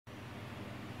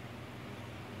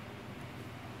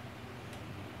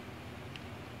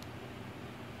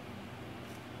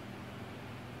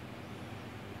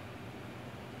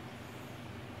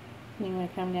You want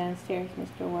to come downstairs,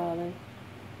 Mr. Waldo?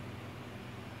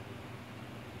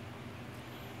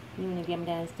 You want to come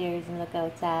downstairs and look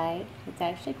outside? It's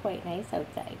actually quite nice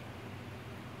outside.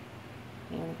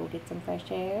 You want to go get some fresh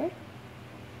air?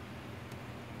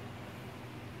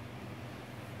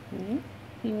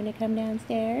 You want to come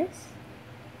downstairs?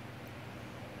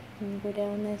 You want to go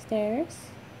down the stairs?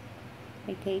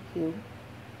 I take you.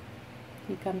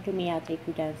 You come to me, I'll take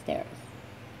you downstairs.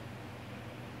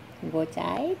 You go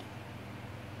outside?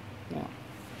 No.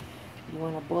 You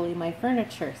want to bully my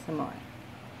furniture some more?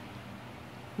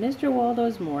 Mr.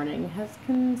 Waldo's morning has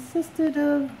consisted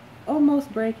of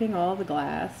almost breaking all the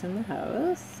glass in the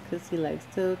house because he likes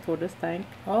to tortoise tank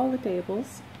all the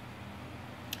tables.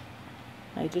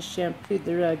 I just shampooed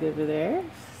the rug over there,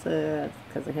 so that's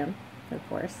because of him, of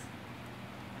course.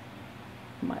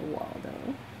 My Waldo.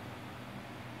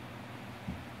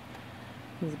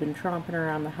 He's been tromping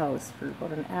around the house for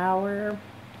about an hour,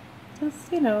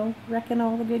 just, you know, wrecking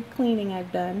all the good cleaning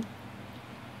I've done.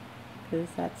 Because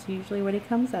that's usually when he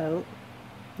comes out.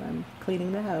 I'm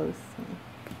cleaning the house. And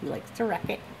he likes to wreck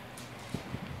it.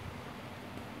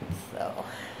 So,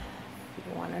 if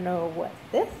you want to know what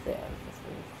this is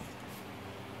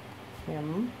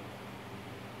him.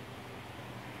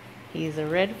 He's a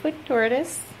redfoot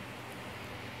tortoise.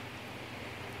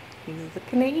 He's the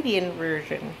Canadian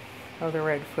version of the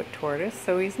redfoot tortoise,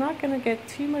 so he's not going to get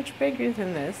too much bigger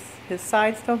than this. His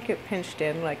sides don't get pinched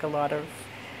in like a lot of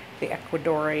the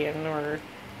Ecuadorian or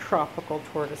tropical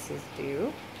tortoises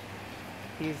do.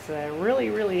 He's a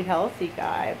really healthy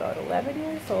guy, about 11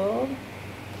 years old.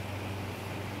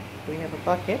 We have a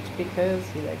bucket because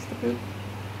he likes to poop.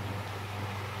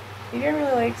 He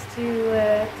generally likes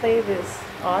to play this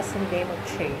awesome game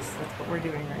of chase. That's what we're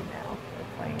doing right now.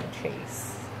 We're playing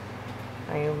chase.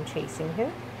 I am chasing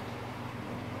him.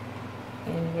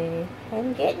 And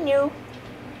I'm getting you.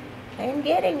 I'm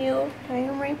getting you. I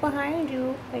am right behind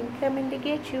you. I'm coming to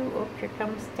get you. Oh, here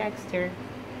comes Dexter.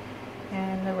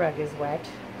 And the rug is wet,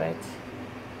 but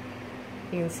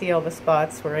you can see all the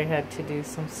spots where I had to do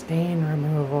some stain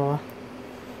removal.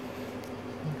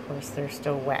 And of course, they're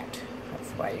still wet.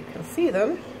 That's why you can see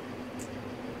them.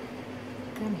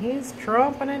 And he's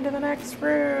tromping into the next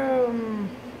room.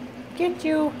 Get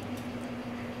you.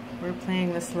 We're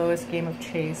playing the slowest game of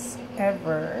chase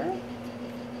ever.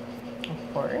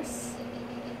 Of course.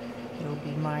 It'll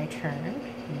be my turn.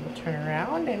 We will turn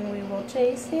around and we will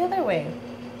chase the other way.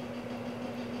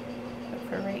 But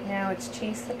for right now, it's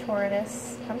chase the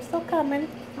tortoise. I'm still coming.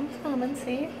 I'm coming.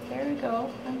 See? There we go.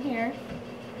 I'm here.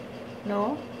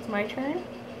 No? It's my turn?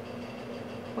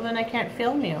 Well, then I can't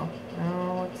film you.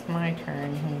 Oh, it's my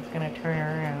turn. He's going to turn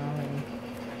around and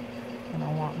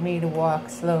want me to walk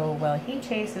slow while he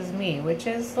chases me, which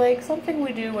is like something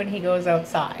we do when he goes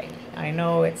outside. I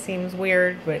know it seems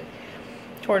weird, but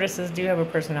tortoises do have a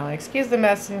personality. Excuse the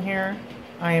mess in here.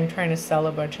 I am trying to sell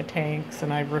a bunch of tanks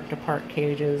and I've ripped apart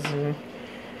cages and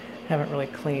haven't really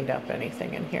cleaned up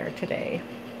anything in here today.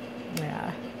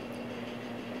 Yeah.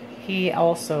 He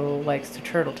also likes to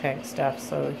turtle tank stuff,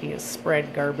 so he has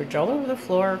spread garbage all over the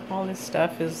floor. All this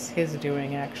stuff is his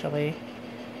doing, actually.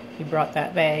 He brought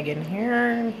that bag in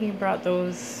here, and he brought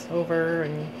those over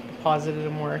and deposited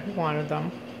them where he wanted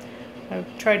them.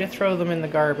 I've tried to throw them in the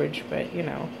garbage, but, you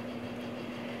know.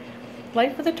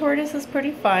 Life with a tortoise is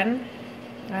pretty fun.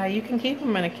 You can keep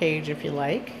him in a cage if you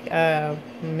like.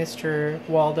 Mr.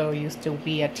 Waldo used to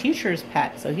be a teacher's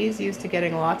pet, so he's used to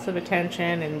getting lots of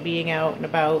attention and being out and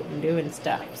about and doing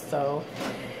stuff. So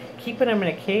keeping him in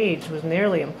a cage was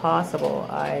nearly impossible.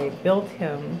 I built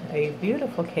him a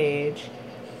beautiful cage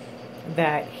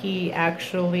that he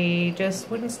actually just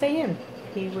wouldn't stay in.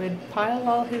 He would pile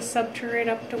all his subturret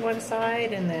up to one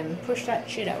side and then push that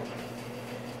shit out.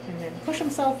 And then push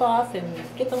himself off and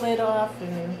get the lid off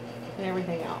and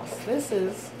everything else. This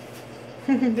is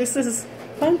this is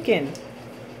Pumpkin.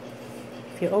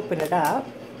 If you open it up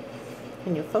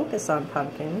and you focus on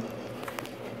Pumpkin,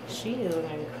 she is an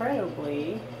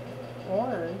incredibly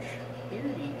orange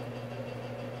beauty.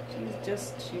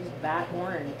 She's that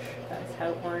orange. That's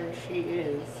how orange she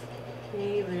is.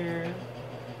 Hey there.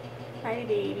 Hi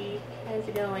baby. How's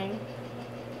it going?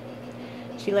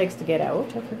 She likes to get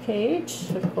out of her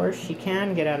cage. Of course, she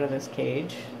can get out of this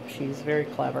cage. She's very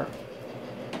clever.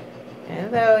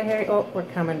 And though here, oh, we're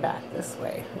coming back this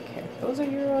way. Okay, those are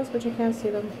Euros, but you can't see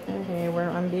them. Okay,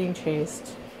 I'm being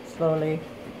chased slowly.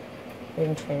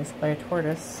 Being chased by a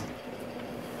tortoise.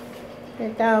 Here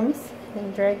it comes.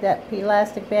 And drag that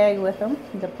plastic bag with him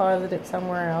and deposit it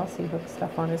somewhere else. He hooks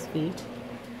stuff on his feet.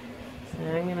 So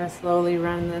I'm gonna slowly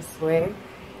run this way.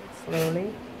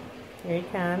 Slowly. Here he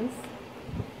comes.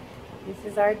 This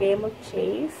is our game of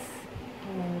chase.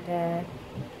 And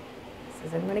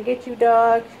says, I'm gonna get you,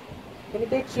 dog. I'm gonna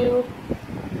get you.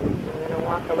 I'm gonna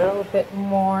walk a little bit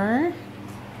more.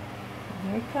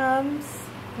 Here it comes.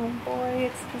 Oh boy,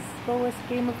 it's the slowest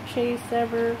game of chase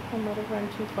ever. I might have run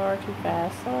too far, too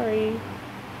fast. Sorry.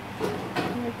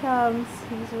 Here it comes.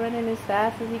 He's running as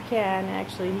fast as he can.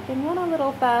 Actually, he can run a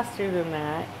little faster than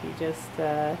that. He just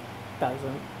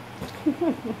doesn't.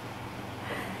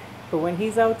 But when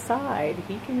he's outside,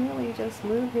 he can really just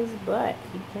move his butt.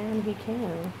 He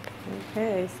can.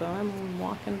 Okay, so I'm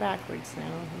walking backwards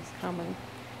now. He's coming.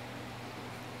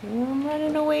 I'm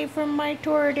running away from my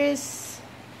tortoise.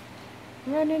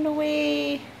 Running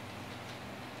away.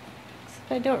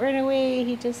 If I don't run away,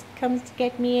 he just comes to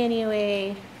get me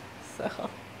anyway. So,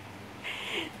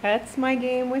 that's my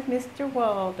game with Mr.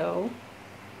 Waldo.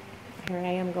 Here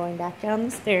I am going back down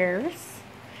the stairs.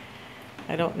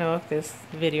 I don't know if this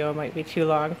video might be too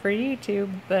long for YouTube,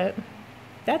 but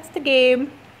that's the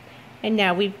game. And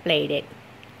now we've played it.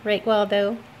 Right,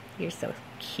 Waldo? You're so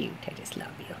cute. I just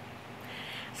love you.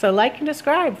 So like and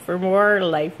subscribe for more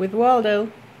Life with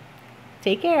Waldo.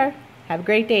 Take care. Have a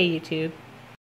great day, YouTube.